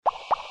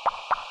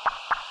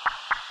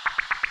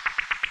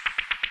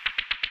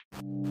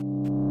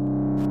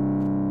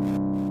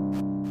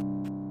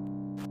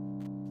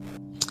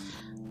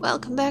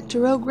Welcome back to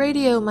Rogue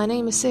Radio. My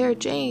name is Sarah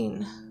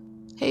Jane.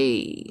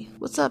 Hey,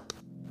 what's up?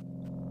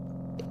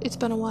 It's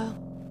been a while.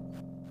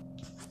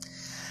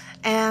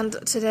 And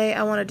today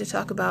I wanted to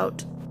talk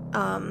about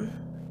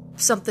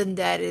something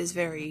that is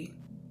very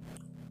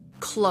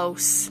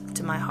close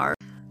to my heart.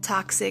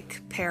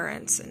 Toxic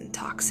parents and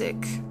toxic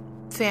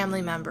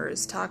family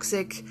members,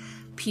 toxic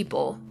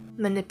people,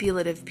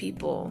 manipulative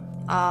people.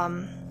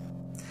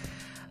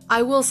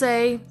 I will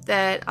say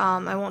that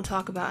I won't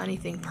talk about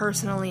anything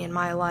personally in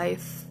my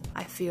life.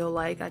 I feel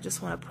like I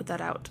just want to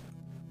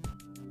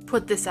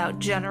put this out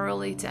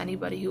generally to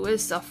anybody who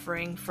is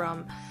suffering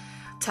from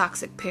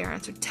toxic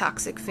parents or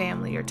toxic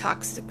family or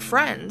toxic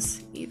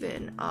friends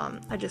even.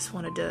 I just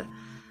wanted to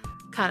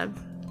kind of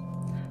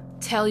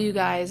tell you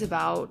guys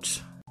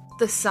about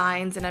the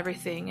signs and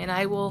everything, and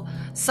I will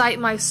cite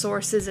my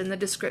sources in the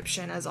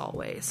description as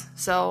always.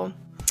 So,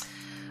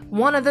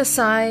 one of the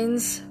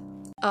signs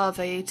of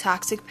a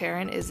toxic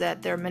parent is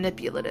that they're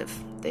manipulative.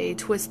 They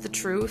twist the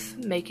truth,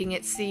 making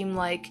it seem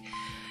like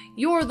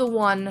you're the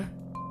one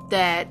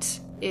that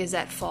is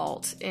at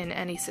fault in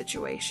any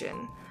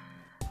situation,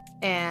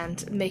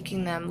 and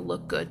making them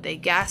look good. They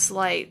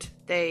gaslight,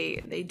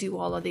 they do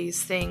all of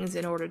these things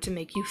in order to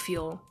make you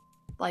feel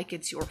like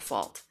it's your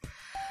fault.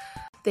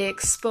 They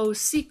expose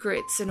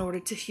secrets in order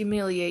to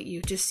humiliate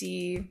you, to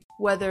see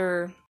what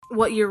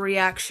your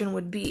reaction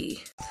would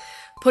be.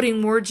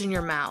 Putting words in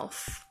your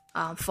mouth.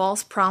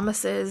 False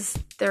promises.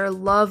 Their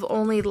love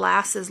only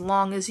lasts as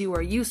long as you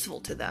are useful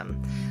to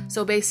them.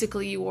 So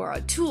basically you are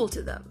a tool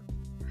to them.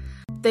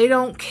 They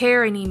don't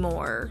care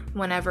anymore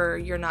whenever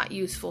you're not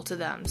useful to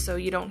them, so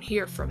you don't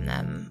hear from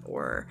them,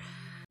 or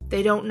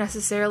they don't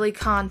necessarily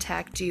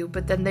contact you,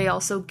 but then they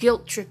also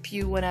guilt trip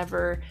you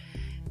whenever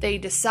they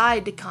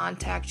decide to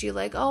contact you,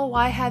 like, oh,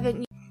 why haven't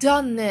you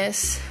done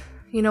this?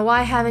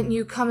 Why haven't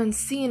you come and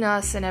seen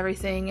us and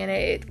everything? And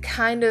it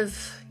kind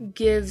of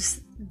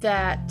gives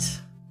that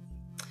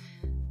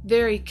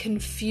very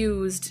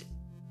confused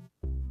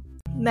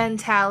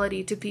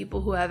mentality to people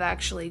who have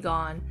actually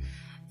gone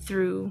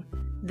through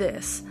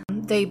this.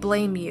 They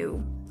blame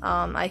you.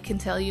 I can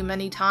tell you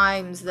many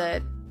times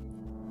that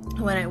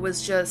when it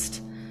was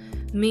just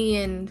me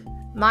and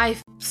my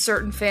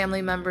certain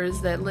family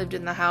members that lived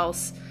in the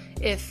house,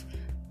 if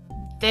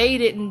they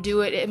didn't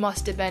do it, it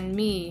must have been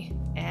me.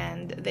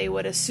 And they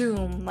would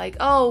assume, like,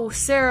 oh,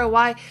 Sarah,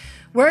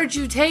 where'd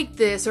you take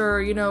this?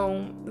 Or,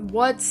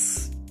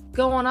 what's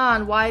going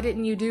on? Why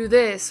didn't you do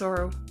this?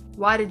 Or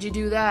why did you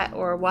do that?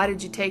 Or why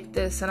did you take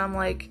this? And I'm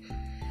like,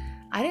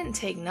 I didn't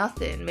take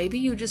nothing. Maybe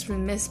you just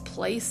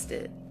misplaced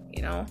it,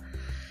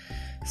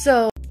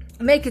 So,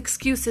 make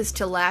excuses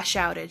to lash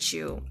out at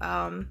you.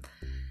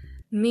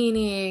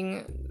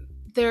 Meaning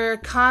they're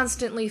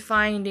constantly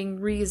finding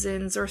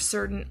reasons or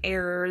certain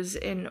errors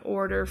in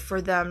order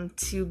for them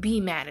to be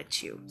mad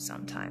at you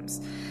sometimes.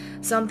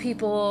 Some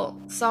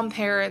people, some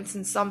parents,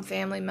 and some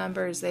family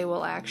members, they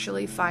will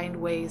actually find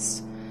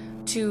ways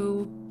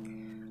to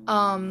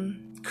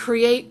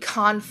create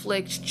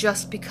conflict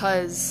just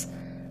because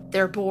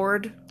they're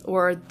bored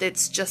or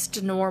it's just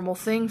a normal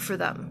thing for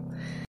them.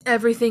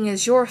 Everything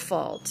is your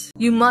fault.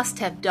 You must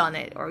have done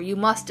it, or you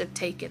must have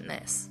taken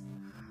this.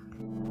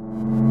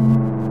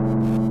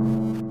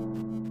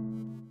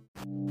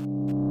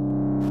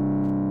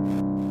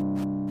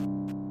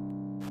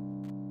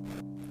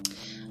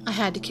 I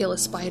had to kill a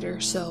spider,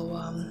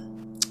 so,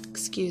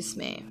 excuse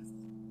me.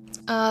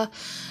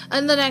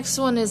 And the next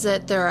one is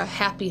that they're a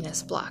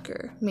happiness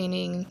blocker,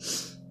 meaning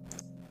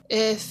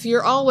if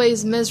you're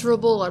always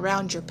miserable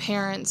around your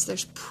parents,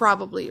 there's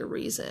probably a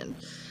reason.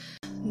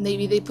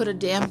 Maybe they put a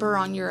damper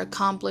on your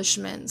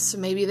accomplishments.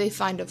 Maybe they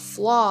find a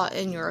flaw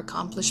in your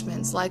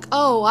accomplishments, like,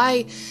 oh,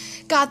 I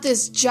got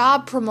this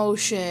job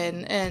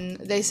promotion, and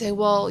they say,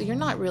 well, you're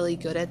not really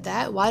good at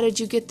that. Why did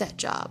you get that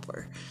job?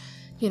 Or,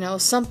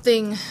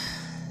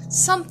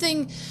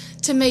 something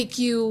to make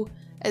you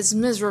as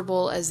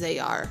miserable as they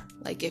are.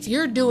 Like, if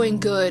you're doing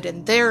good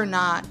and they're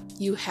not,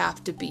 you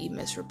have to be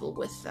miserable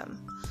with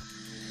them.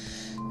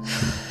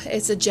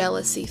 It's a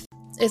jealousy.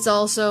 It's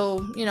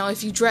also,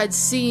 if you dread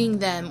seeing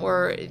them,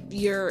 or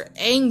you're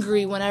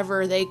angry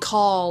whenever they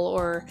call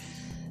or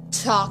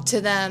talk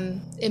to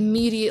them,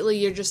 immediately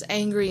you're just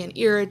angry and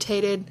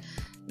irritated.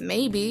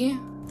 Maybe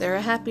they're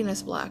a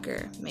happiness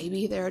blocker.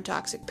 Maybe they're a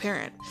toxic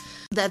parent.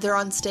 That they're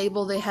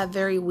unstable, they have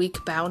very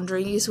weak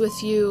boundaries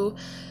with you.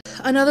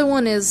 Another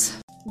one is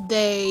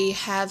they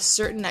have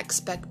certain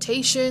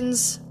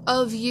expectations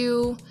of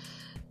you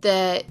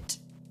that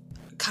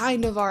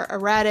kind of are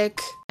erratic.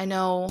 I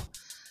know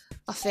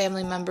a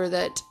family member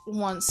that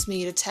wants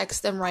me to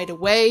text them right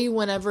away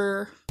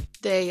whenever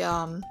they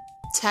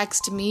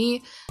text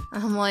me.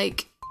 And I'm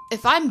like,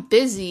 if I'm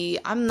busy,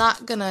 I'm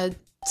not gonna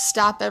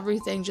stop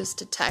everything just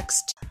to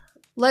text.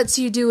 Lets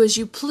you do as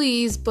you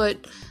please,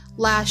 but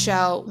lash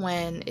out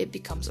when it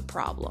becomes a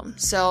problem.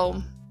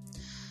 So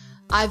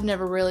I've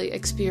never really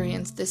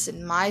experienced this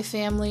in my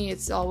family.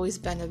 It's always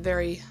been a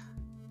very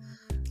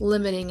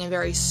limiting and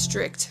very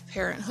strict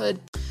parenthood.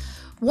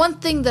 One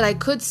thing that I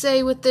could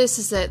say with this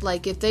is that,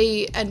 like, if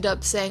they end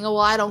up saying, oh,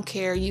 well, I don't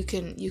care, you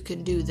can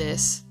do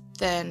this,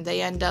 then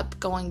they end up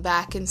going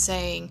back and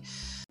saying,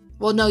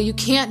 well, no, you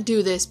can't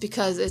do this,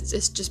 because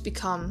it's just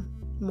become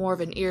more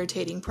of an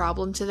irritating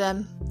problem to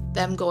them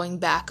going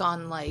back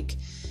on, like,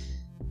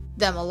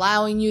 them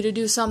allowing you to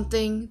do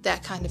something.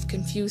 That kind of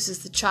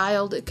confuses the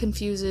child. It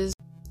confuses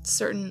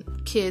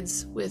certain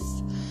kids with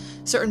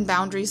certain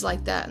boundaries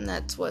like that, and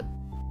that's what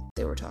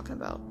they were talking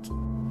about.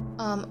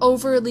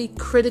 Overly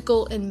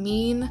critical and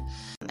mean,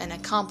 an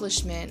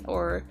accomplishment,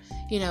 or,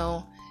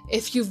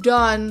 if you've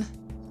done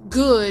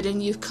good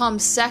and you've come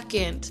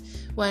second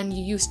when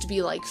you used to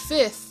be like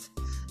fifth,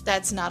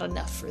 that's not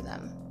enough for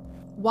them.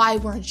 Why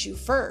weren't you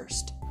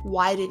first?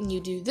 Why didn't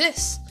you do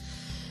this?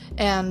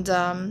 And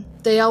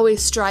they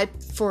always strive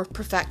for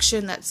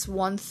perfection. That's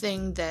one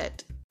thing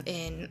that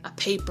in a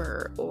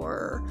paper,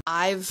 or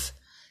I've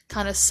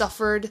kind of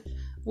suffered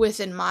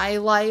with in my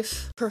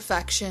life.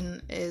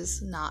 Perfection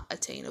is not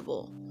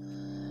attainable.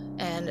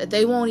 And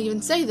they won't even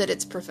say that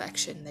it's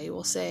perfection. They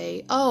will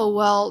say, oh,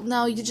 well,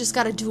 no, you just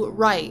got to do it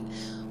right.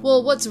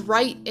 Well, what's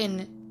right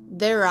in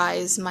their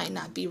eyes might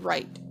not be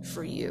right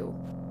for you.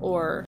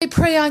 Or they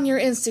prey on your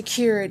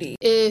insecurity.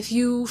 If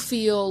you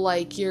feel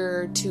like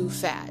you're too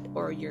fat,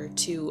 or you're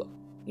too,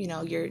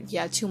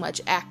 too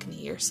much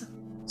acne or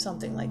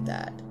something like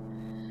that.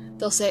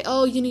 They'll say,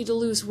 oh, you need to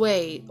lose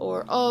weight,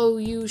 or, oh,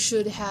 you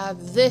should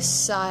have this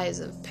size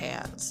of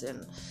pants,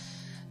 and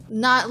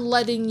not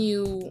letting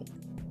you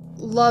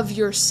love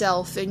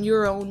yourself in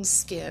your own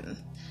skin.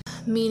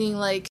 Meaning,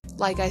 like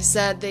I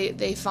said,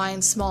 they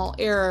find small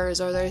errors,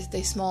 or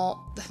they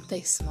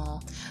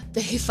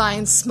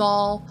find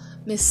small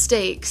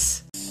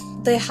mistakes.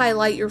 They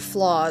highlight your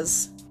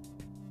flaws.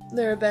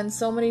 There have been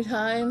so many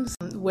times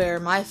where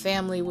my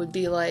family would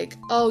be like,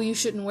 oh, you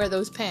shouldn't wear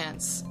those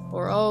pants,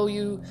 or, oh,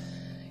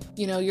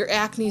 your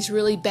acne's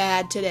really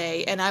bad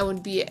today, and I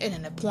would be in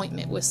an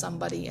appointment with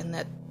somebody and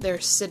that they're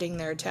sitting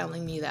there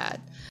telling me that.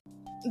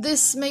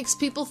 This makes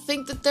people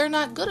think that they're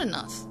not good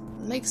enough.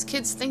 It makes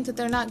kids think that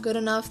they're not good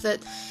enough, that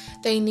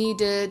they need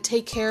to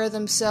take care of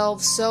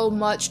themselves so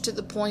much to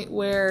the point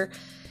where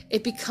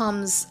it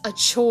becomes a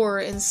chore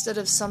instead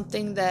of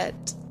something that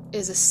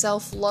is a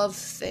self-love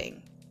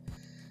thing.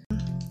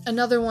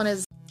 Another one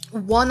is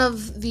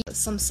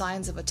some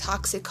signs of a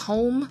toxic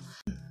home.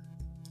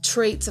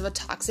 Traits of a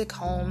toxic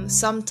home.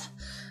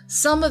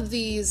 Some of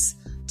these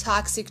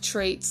toxic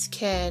traits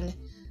can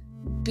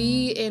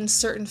be in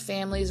certain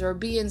families, or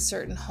be in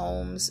certain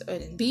homes,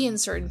 and be in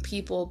certain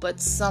people, but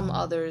some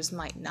others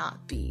might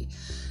not be.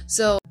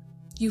 So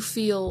you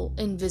feel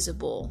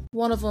invisible.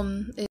 One of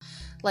them is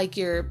like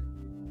your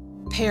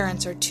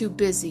parents are too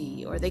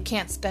busy, or they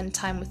can't spend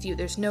time with you.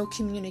 There's no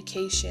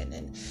communication,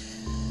 and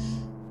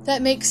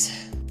that makes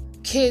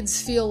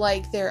kids feel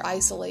like they're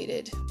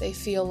isolated. They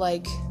feel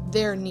like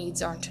their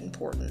needs aren't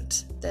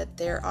important, that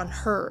they're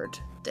unheard,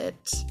 that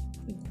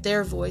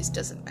their voice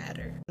doesn't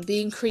matter.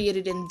 Being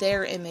created in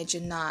their image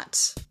and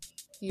not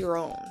your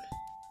own.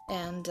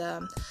 And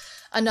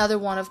another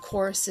one, of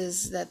course,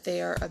 is that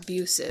they are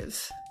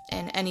abusive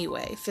in any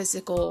way,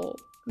 physical,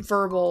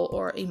 verbal,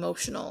 or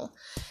emotional.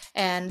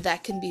 And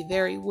that can be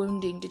very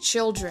wounding to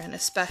children,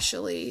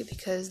 especially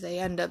because they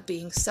end up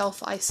being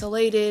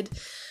self-isolated,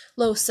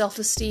 low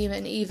self-esteem,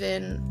 and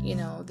even,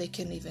 they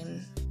can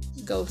even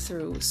go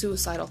through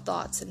suicidal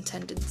thoughts and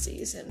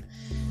tendencies, and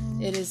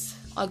it is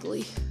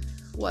ugly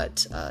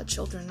what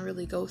children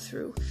really go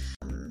through.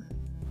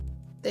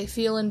 They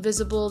feel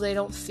invisible. They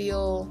don't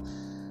feel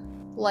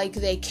like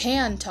they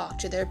can talk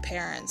to their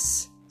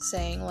parents,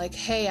 saying like,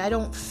 hey, I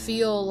don't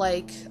feel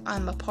like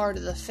I'm a part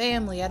of the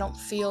family. I don't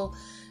feel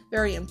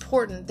very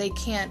important. They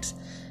can't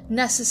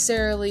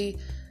necessarily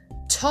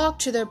talk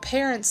to their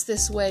parents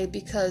this way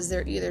because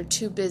they're either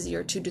too busy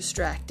or too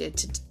distracted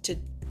to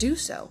do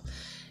so.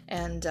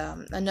 And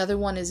another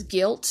one is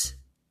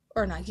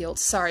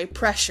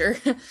pressure.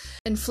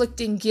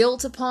 Inflicting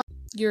guilt upon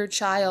your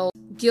child.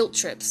 Guilt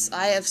trips.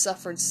 I have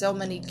suffered so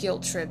many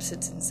guilt trips,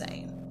 it's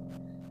insane,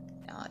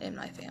 in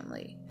my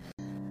family.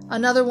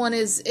 Another one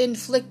is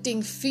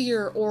inflicting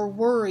fear or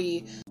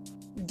worry.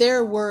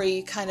 Their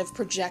worry kind of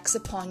projects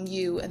upon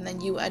you, and then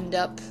you end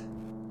up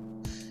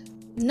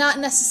not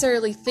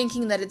necessarily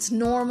thinking that it's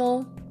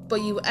normal,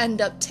 but you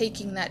end up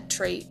taking that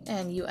trait,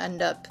 and you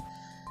end up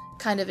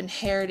kind of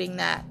inheriting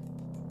that,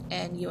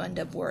 and you end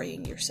up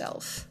worrying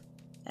yourself.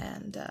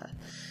 And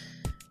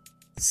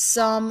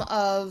some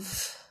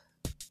of,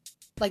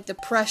 like, the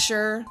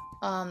pressure,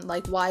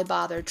 like, why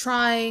bother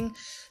trying?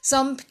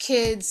 Some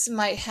kids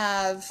might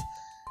have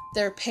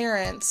their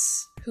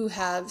parents who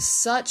have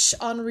such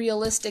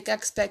unrealistic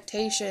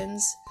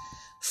expectations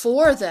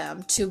for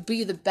them to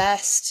be the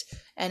best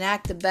and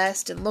act the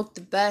best and look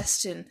the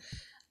best and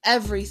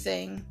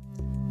everything,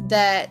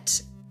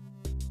 that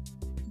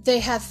they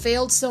have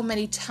failed so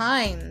many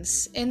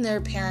times in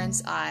their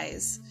parents'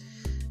 eyes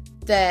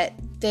that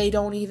they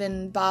don't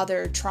even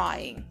bother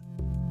trying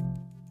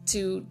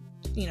to,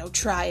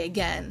 try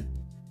again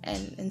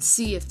and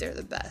see if they're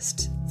the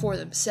best for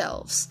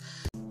themselves.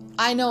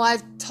 I know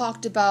I've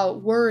talked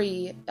about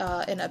worry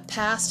in a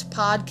past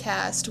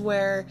podcast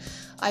where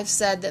I've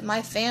said that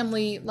my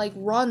family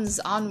runs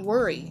on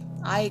worry.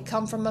 I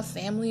come from a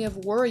family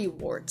of worry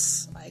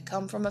warts. I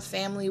come from a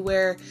family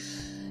where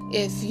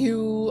if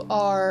you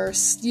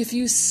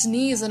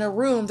sneeze in a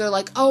room, they're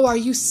like, "Oh, are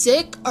you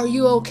sick? Are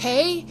you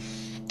okay?"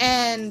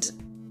 And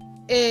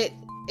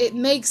it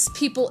makes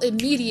people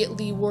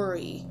immediately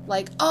worry.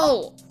 Like,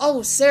 oh,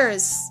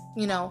 Sarah's,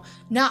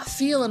 not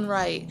feeling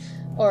right,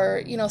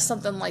 or,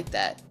 something like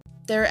that.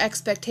 Their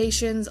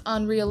expectations,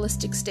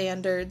 unrealistic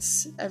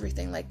standards,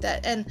 everything like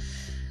that. And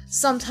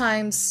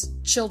sometimes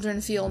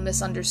children feel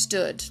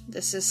misunderstood.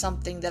 This is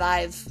something that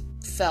I've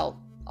felt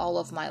all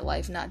of my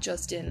life, not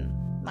just in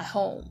my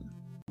home.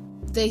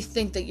 They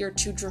think that you're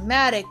too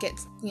dramatic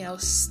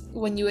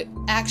when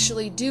you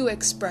actually do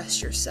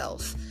express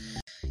yourself.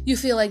 You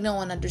feel like no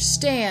one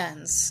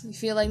understands. You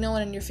feel like no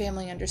one in your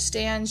family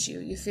understands you.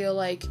 You feel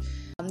like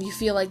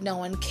no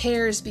one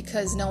cares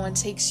because no one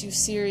takes you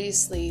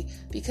seriously,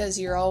 because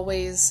you're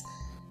always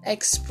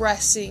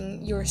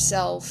expressing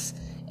yourself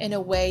in a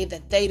way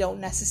that they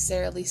don't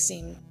necessarily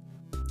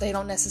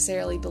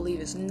believe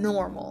is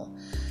normal.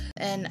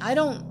 And I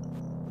don't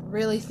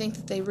really think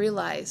that they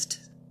realized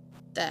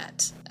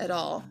that at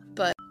all.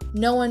 But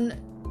no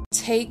one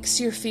takes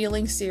your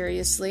feelings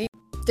seriously.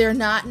 They're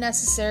not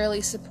necessarily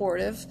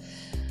supportive.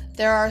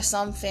 There are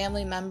some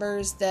family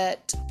members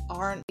that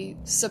aren't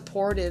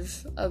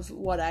supportive of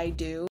what I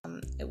do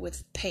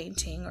with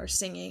painting or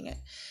singing,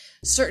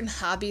 certain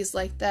hobbies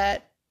like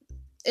that.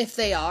 If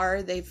they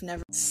are, they've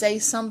never say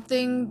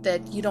something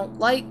that you don't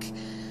like.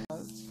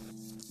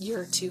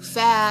 You're too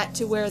fat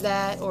to wear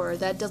that, or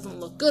that doesn't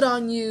look good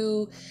on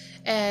you.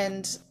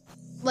 And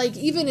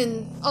even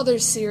in other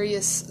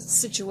serious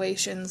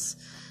situations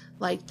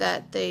like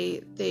that,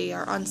 they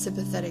are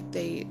unsympathetic,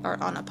 they are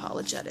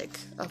unapologetic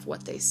of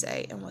what they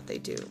say and what they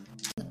do.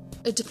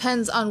 It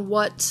depends on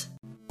what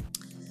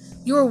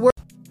your word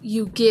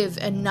you give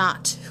and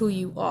not who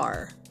you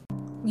are.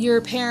 Your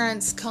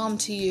parents come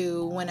to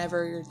you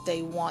whenever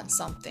they want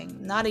something.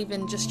 Not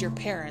even just your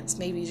parents,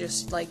 maybe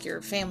just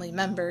your family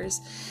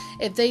members.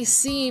 If they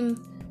seem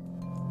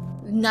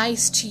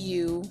nice to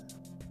you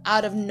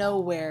out of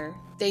nowhere,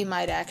 they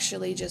might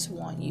actually just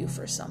want you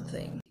for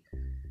something.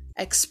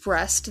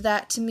 Expressed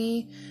that to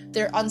me.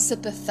 They're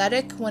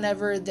unsympathetic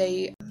whenever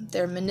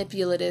they're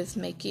manipulative,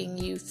 making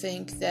you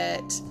think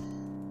that,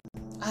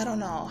 I don't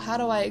know, how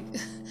do I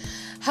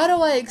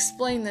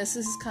explain this?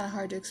 This is kind of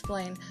hard to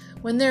explain.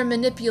 When they're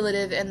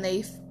manipulative and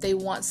they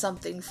want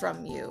something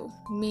from you,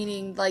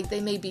 meaning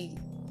they may be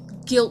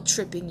guilt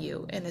tripping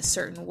you in a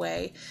certain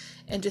way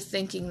into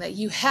thinking that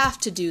you have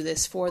to do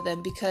this for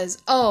them because,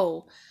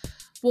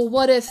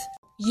 what if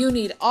you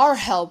need our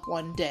help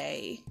one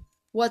day?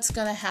 What's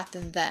going to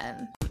happen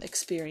then?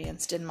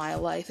 Experienced in my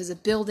life is a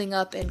building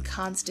up and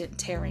constant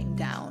tearing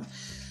down.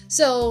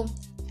 So,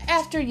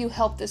 after you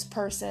help this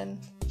person,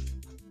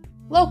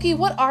 Loki,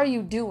 what are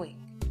you doing?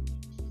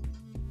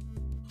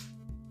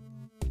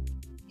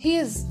 He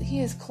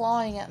is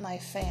clawing at my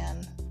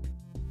fan.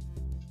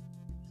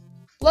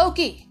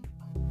 Loki!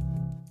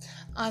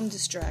 I'm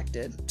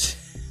distracted.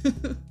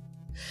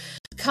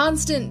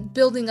 Constant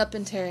building up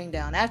and tearing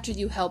down. After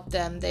you help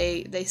them,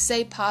 they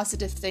say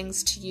positive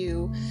things to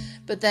you,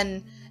 but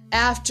then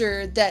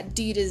after that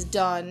deed is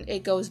done,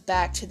 it goes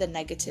back to the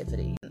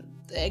negativity.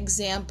 The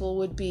example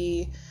would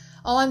be,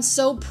 "Oh, I'm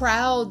so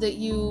proud that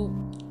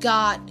you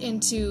got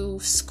into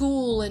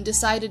school and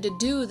decided to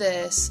do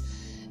this,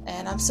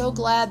 and I'm so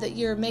glad that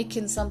you're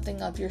making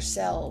something of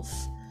yourself.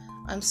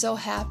 I'm so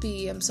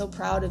happy, I'm so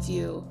proud of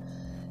you."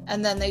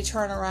 And then they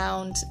turn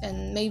around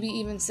and maybe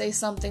even say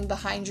something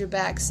behind your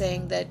back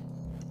saying that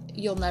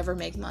you'll never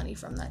make money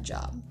from that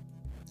job.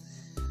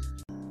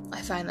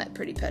 I find that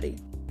pretty petty.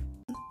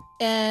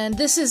 And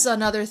this is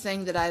another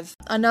thing that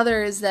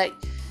another is that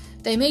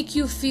they make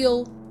you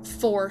feel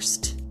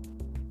forced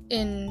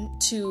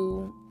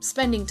into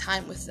spending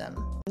time with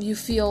them. You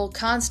feel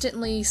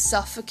constantly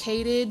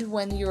suffocated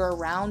when you're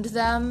around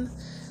them.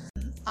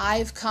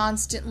 I've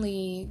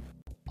constantly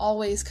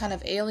always kind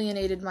of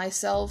alienated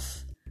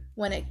myself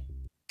when it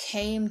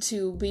came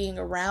to being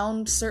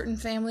around certain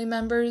family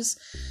members,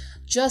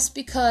 just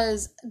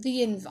because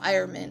the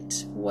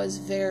environment was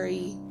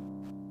very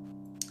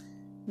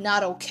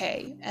not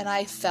okay, and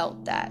I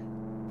felt that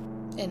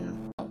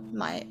in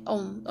my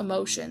own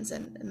emotions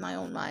and in my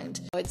own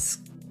mind. It's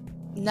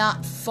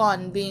not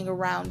fun being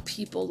around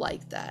people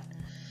like that.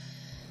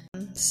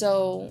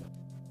 So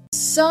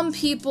some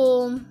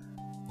people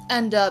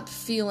end up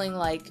feeling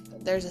like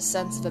there's a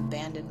sense of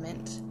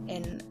abandonment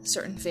in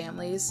certain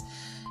families,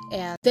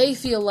 and they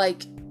feel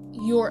like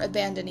you're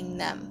abandoning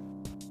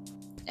them,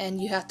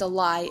 and you have to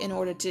lie in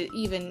order to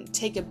even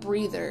take a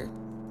breather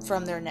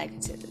from their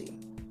negativity.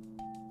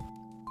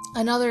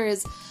 Another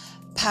is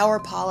power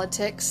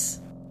politics.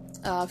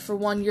 For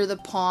one, you're the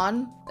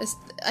pawn.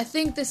 I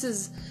think this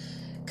is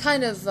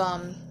kind of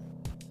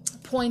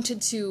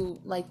pointed to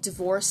like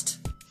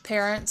divorced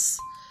parents,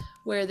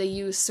 where they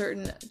use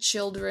certain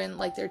children,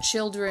 like their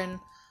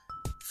children,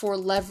 for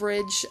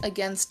leverage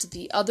against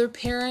the other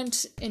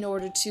parent in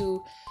order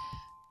to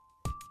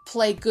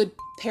play good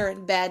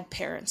parent, bad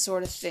parent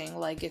sort of thing.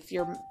 Like if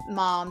your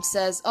mom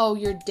says, oh,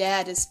 your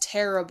dad is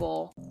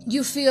terrible,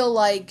 you feel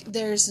like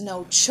there's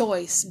no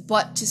choice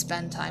but to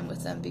spend time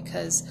with them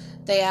because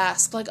they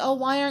ask like, oh,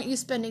 why aren't you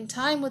spending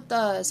time with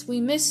us?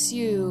 We miss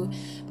you.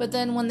 But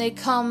then when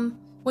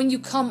you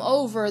come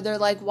over, they're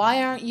like,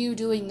 why aren't you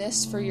doing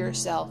this for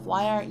yourself?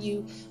 Why don't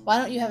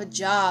you have a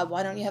job?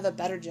 Why don't you have a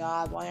better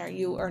job? Why aren't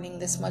you earning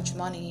this much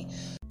money?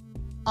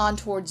 On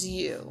towards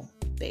you,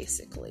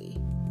 basically.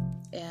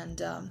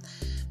 And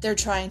they're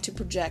trying to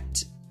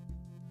project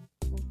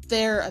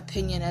their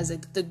opinion as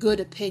the good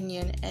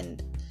opinion,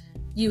 and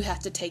you have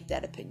to take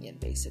that opinion,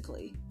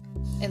 basically,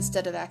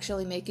 instead of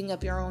actually making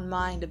up your own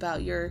mind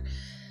about your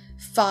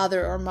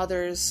father or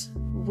mother's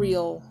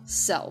real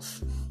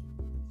self.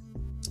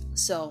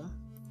 So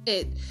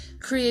it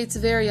creates a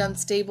very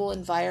unstable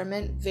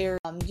environment.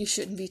 You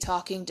shouldn't be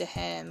talking to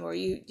him, or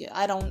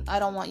I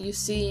don't want you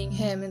seeing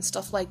him, and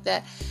stuff like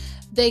that.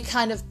 They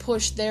kind of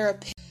push their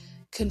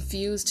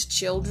confused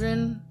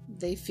children.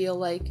 They feel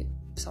like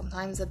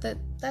sometimes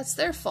that's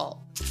their fault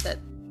that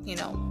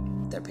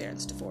their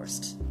parents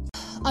divorced.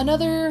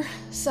 Another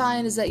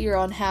sign is that you're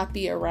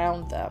unhappy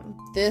around them.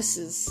 This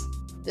is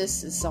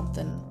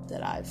something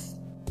that I've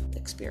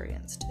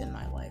experienced in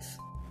my life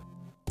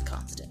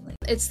constantly.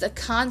 It's the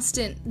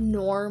constant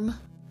norm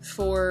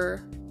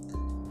for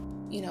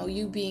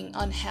you being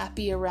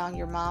unhappy around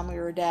your mom or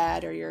your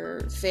dad or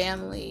your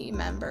family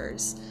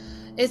members.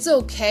 It's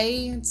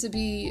okay to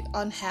be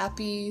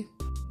unhappy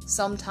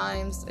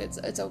sometimes.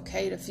 It's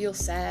okay to feel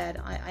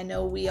sad. I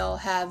know we all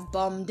have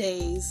bum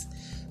days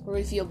where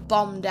we feel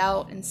bummed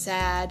out and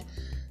sad.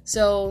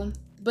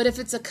 But if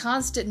it's a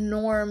constant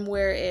norm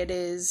where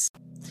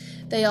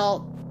they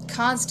all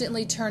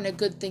constantly turn a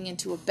good thing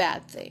into a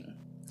bad thing.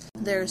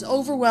 There's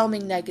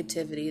overwhelming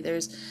negativity.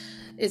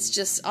 It's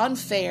just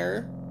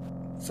unfair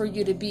for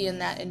you to be in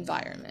that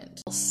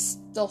environment.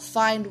 They'll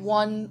find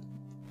one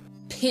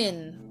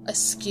pin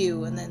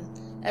askew and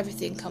then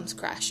everything comes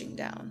crashing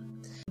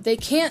down. They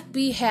can't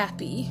be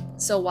happy,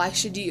 so why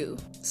should you?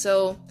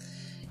 So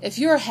if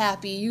you're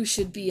happy, you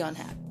should be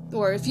unhappy.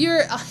 Or if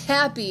you're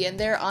happy and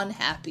they're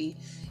unhappy,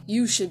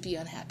 you should be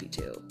unhappy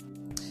too.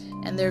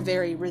 And they're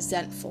very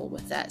resentful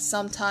with that.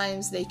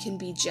 Sometimes they can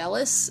be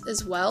jealous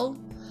as well.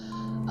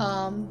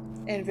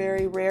 In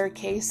very rare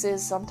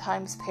cases,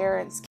 sometimes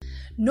parents.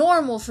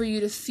 Normal for you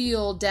to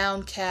feel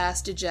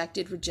downcast,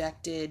 dejected,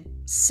 rejected,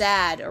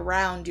 sad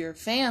around your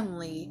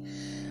family,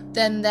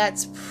 then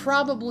that's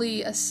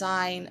probably a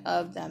sign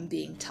of them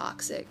being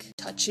toxic.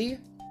 Touchy?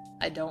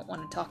 I don't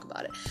want to talk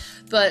about it.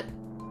 But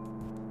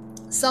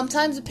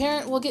sometimes a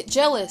parent will get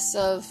jealous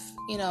of,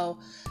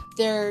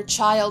 their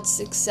child's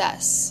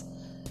success,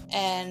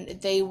 and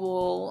they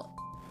will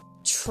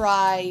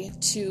try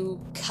to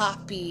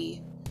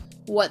copy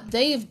what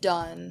they've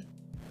done,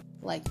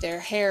 like their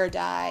hair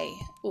dye,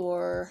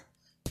 or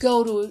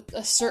go to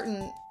a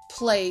certain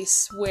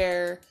place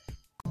where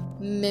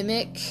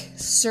mimic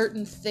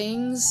certain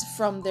things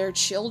from their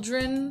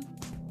children.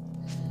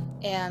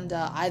 And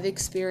I've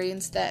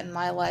experienced that in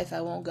my life.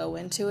 I won't go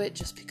into it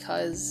just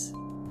because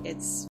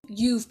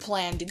you've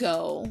planned to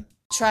go.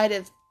 Try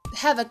to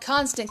have a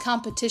constant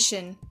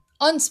competition,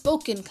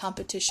 unspoken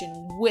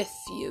competition with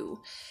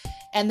you.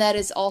 And that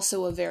is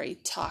also a very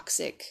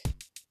toxic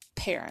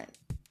parent.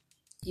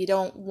 You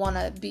don't want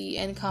to be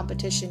in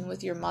competition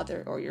with your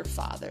mother or your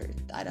father.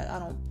 I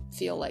don't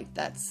feel like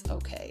that's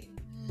okay.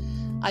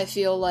 I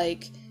feel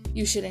like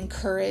you should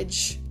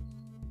encourage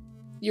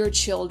your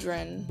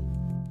children,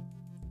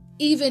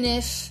 even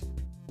if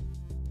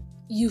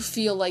you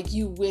feel like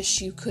you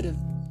wish you could have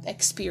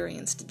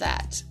experienced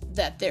that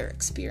they're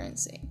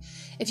experiencing.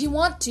 If you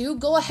want to,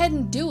 go ahead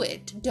and do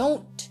it.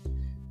 Don't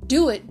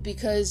do it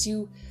because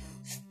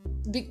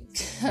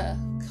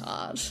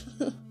God.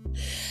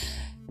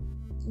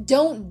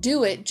 Don't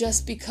do it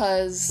just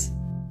because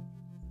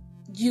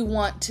you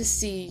want to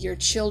see your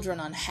children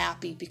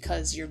unhappy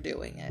because you're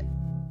doing it,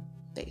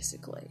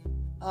 basically.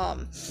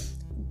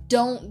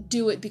 Don't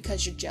do it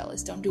because you're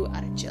jealous. Don't do it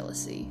out of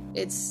jealousy.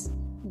 It's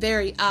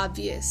very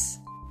obvious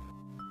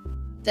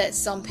that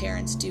some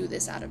parents do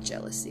this out of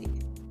jealousy.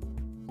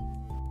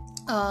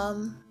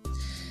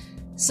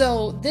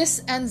 So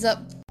this ends up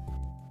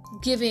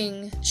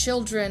giving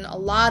children a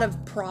lot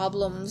of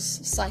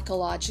problems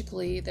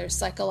psychologically. There's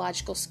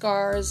psychological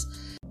scars,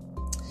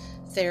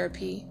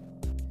 therapy,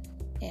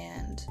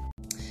 and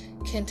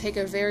can take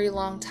a very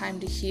long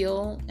time to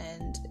heal,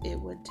 and it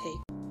would take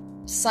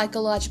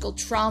psychological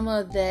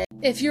trauma that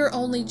if your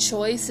only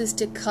choice is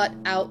to cut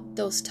out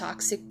those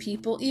toxic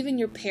people, even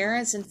your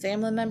parents and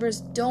family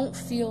members, don't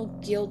feel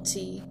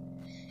guilty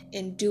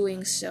in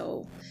doing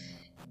so.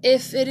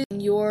 If it is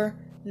your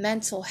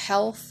mental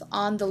health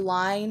on the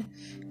line,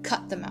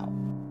 cut them out.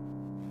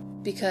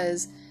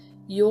 Because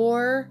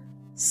your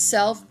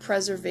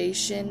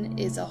self-preservation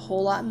is a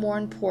whole lot more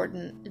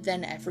important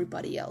than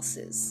everybody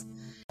else's.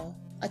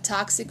 A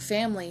toxic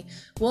family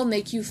will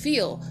make you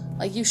feel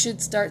like you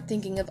should start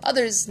thinking of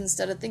others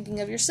instead of thinking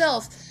of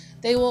yourself.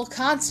 They will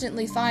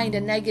constantly find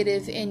a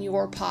negative in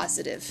your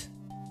positive.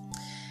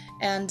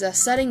 And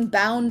setting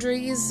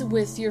boundaries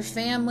with your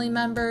family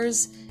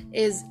members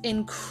is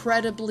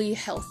incredibly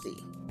healthy,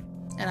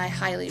 and I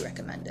highly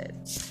recommend it.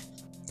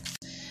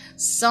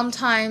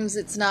 Sometimes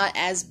it's not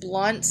as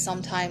blunt.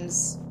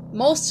 Sometimes,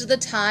 most of the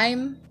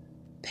time,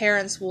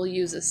 parents will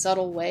use a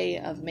subtle way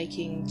of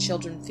making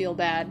children feel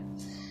bad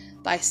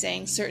by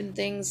saying certain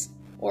things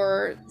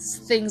or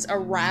things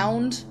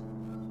around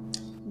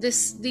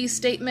these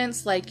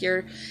statements, like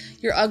you're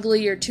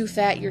ugly, you're too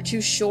fat, you're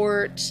too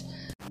short.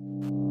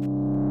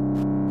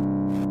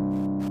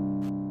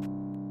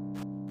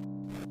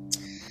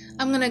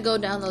 I'm going to go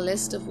down the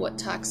list of what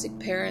toxic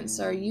parents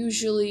are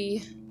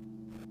usually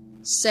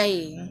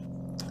saying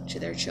to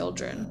their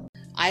children.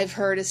 I've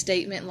heard a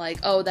statement like,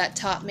 oh, that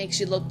top makes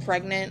you look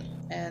pregnant,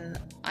 and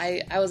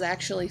I was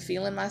actually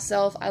feeling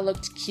myself. I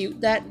looked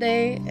cute that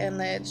day, and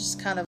it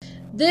just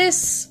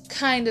this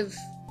kind of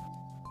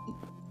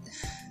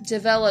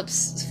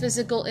develops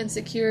physical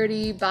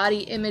insecurity, body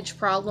image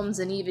problems,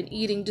 and even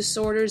eating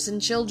disorders in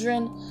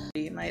children.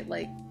 You might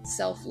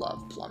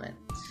self-love plummet.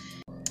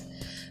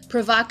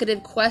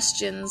 Provocative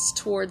questions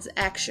towards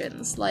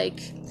actions,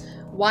 like,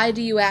 why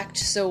do you act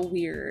so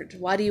weird?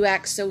 Why do you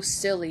act so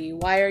silly?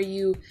 Why are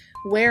you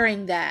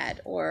wearing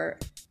that? Or,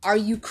 are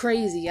you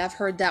crazy? I've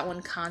heard that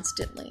one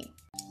constantly.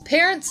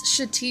 Parents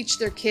should teach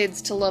their kids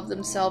to love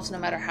themselves no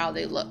matter how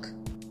they look.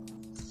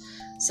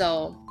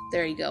 So,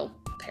 there you go,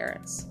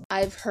 parents.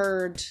 I've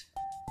heard,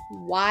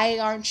 why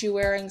aren't you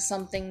wearing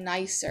something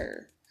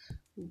nicer?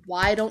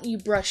 Why don't you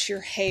brush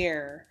your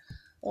hair?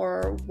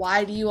 Or,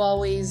 why do you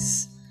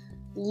always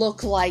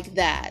look like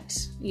that?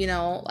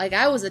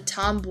 I was a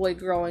tomboy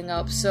growing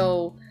up,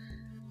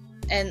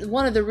 and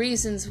one of the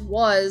reasons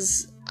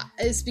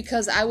is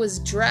because I was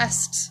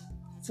dressed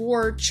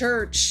for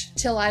church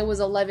till I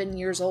was 11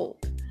 years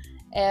old,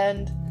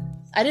 and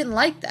I didn't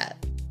like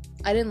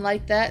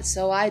that.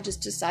 So I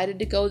just decided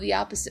to go the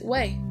opposite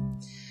way.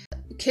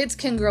 Kids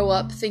can grow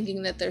up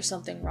thinking that there's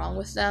something wrong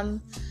with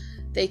them.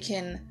 They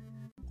can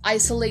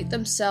isolate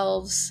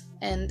themselves,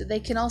 and they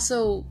can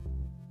also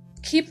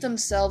keep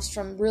themselves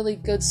from really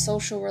good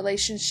social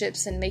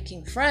relationships and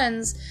making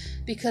friends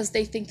because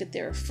they think that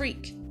they're a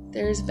freak.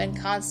 There's been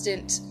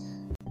constant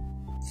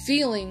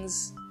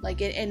feelings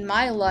in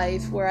my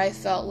life where I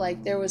felt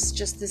like there was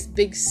just this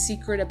big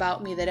secret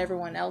about me that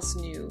everyone else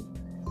knew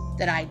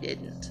that I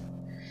didn't.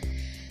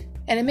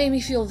 And it made me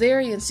feel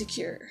very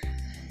insecure.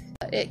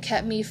 It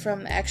kept me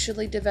from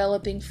actually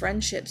developing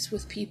friendships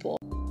with people.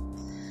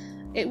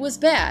 It was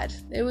bad.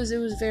 It was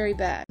very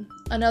bad.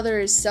 Another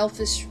is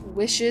selfish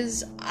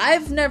wishes.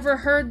 I've never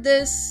heard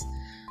this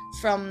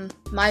from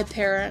my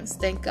parents,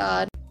 thank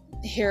God.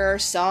 Here are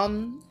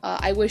some.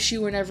 I wish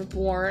you were never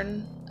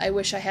born. I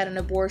wish I had an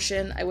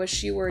abortion. I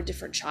wish you were a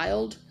different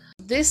child.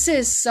 This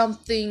is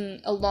something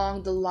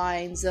along the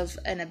lines of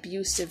an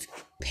abusive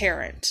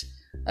parent.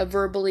 A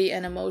verbally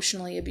and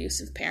emotionally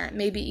abusive parent.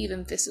 Maybe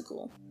even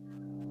physical.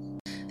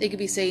 They could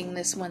be saying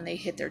this when they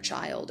hit their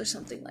child or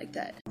something like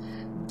that.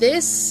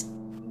 This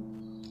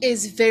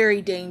is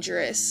very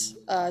dangerous.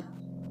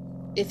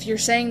 If you're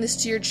saying this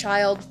to your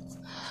child,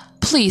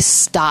 please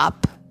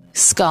stop,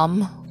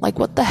 scum.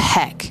 What the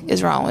heck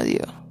is wrong with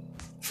you?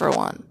 For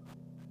one,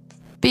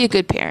 be a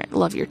good parent.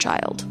 Love your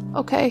child,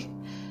 okay?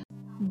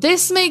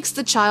 This makes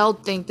the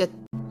child think that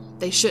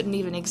they shouldn't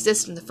even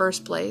exist in the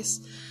first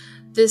place.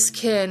 This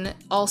can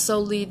also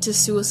lead to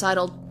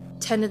suicidal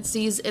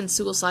tendencies and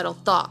suicidal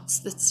thoughts.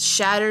 This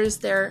shatters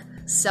their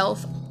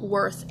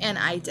self-worth and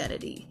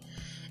identity,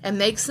 and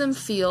makes them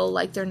feel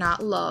like they're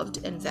not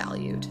loved and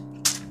valued.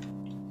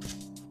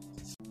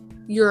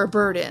 You're a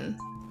burden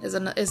is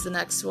the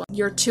next one.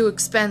 You're too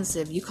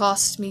expensive. You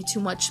cost me too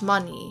much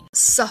money.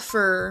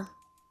 Suffer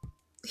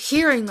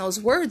hearing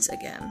those words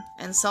again.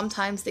 And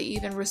sometimes they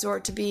even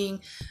resort to being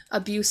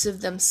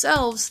abusive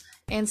themselves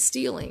and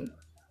stealing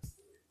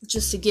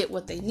just to get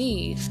what they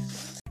need.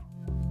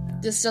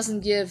 This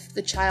doesn't give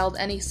the child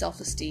any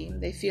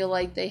self-esteem. They feel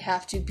like they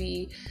have to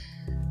be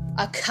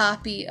a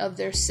copy of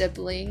their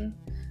sibling,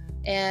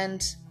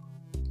 and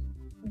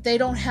they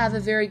don't have a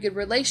very good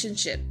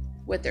relationship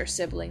with their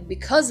sibling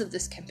because of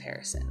this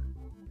comparison.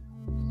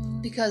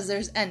 Because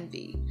there's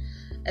envy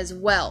as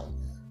well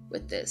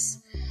with this.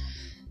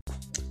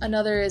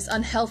 Another is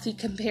unhealthy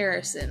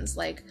comparisons,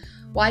 like,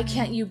 why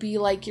can't you be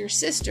like your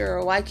sister,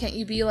 or why can't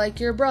you be like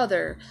your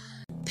brother?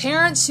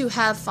 Parents who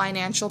have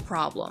financial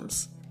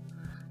problems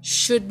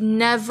should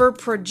never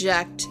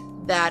project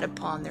that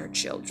upon their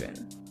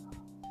children,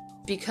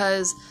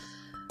 because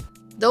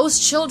those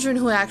children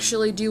who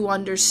actually do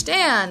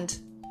understand,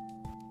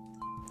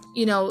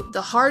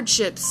 the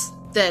hardships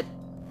that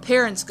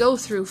parents go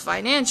through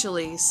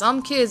financially,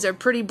 some kids are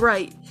pretty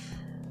bright,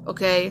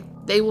 okay?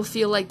 They will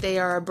feel like they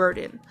are a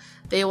burden.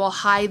 They will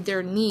hide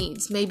their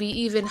needs, maybe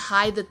even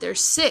hide that they're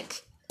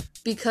sick,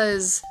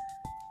 because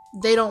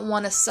they don't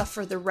want to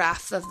suffer the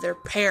wrath of their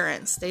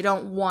parents. They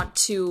don't want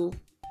to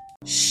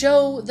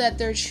show that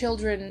their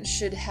children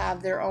should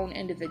have their own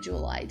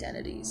individual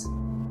identities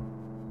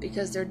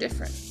because they're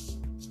different.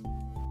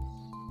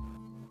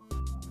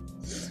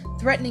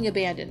 Threatening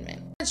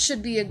abandonment. It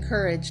should be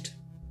encouraged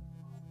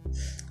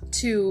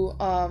to,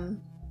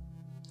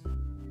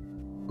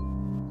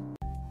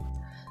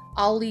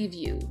 I'll leave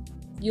you.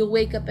 You'll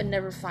wake up and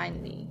never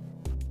find me.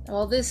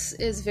 Well, this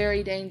is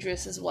very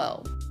dangerous as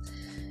well.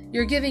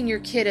 You're giving your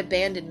kid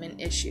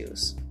abandonment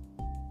issues.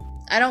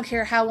 I don't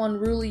care how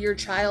unruly your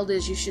child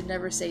is, you should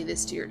never say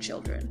this to your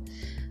children.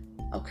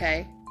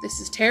 Okay? This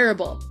is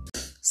terrible.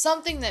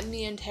 Something that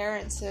me and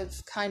Terrence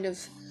have kind of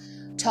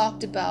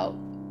talked about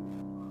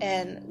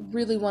and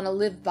really want to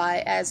live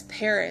by as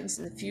parents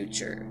in the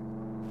future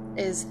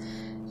is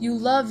you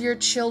love your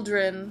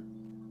children.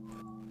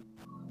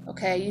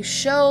 Okay, you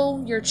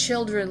show your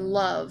children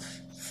love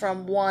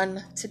from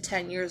 1 to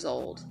 10 years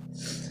old.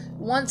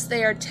 Once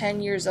they are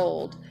 10 years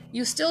old,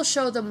 you still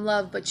show them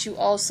love, but you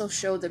also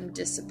show them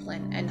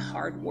discipline and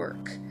hard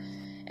work.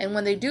 And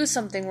when they do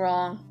something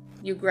wrong,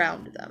 you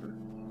ground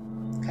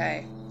them.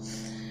 Okay?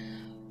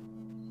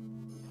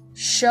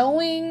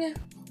 Showing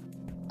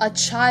a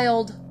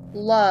child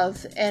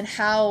love and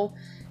how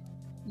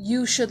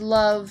you should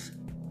love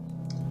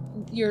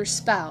your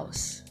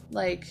spouse.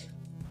 Like,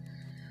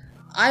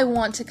 I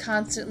want to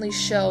constantly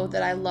show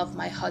that I love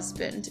my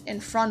husband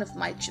in front of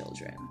my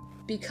children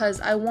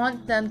because I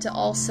want them to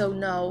also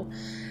know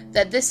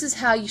that this is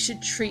how you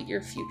should treat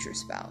your future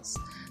spouse.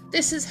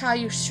 This is how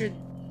you should,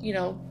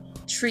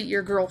 treat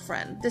your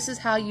girlfriend. This is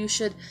how you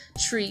should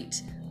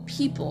treat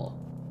people.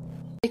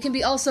 They can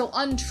be also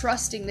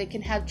untrusting. They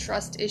can have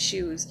trust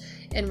issues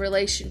in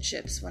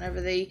relationships.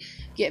 Whenever they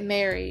get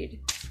married,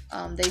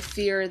 they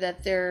fear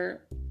that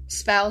their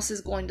spouse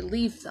is going to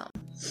leave them.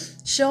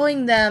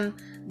 Showing them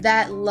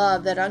that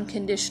love, that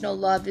unconditional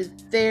love, is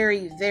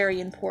very,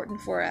 very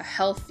important for a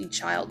healthy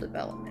child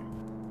development.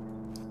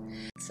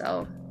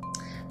 So,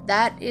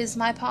 that is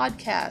my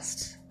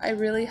podcast. I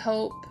really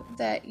hope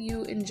that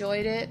you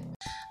enjoyed it.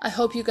 I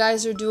hope you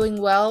guys are doing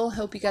well.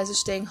 Hope you guys are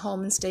staying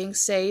home and staying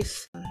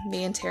safe.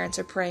 Me and Terrence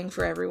are praying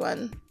for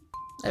everyone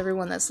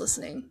that's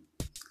listening.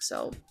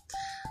 So,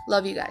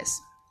 love you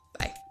guys.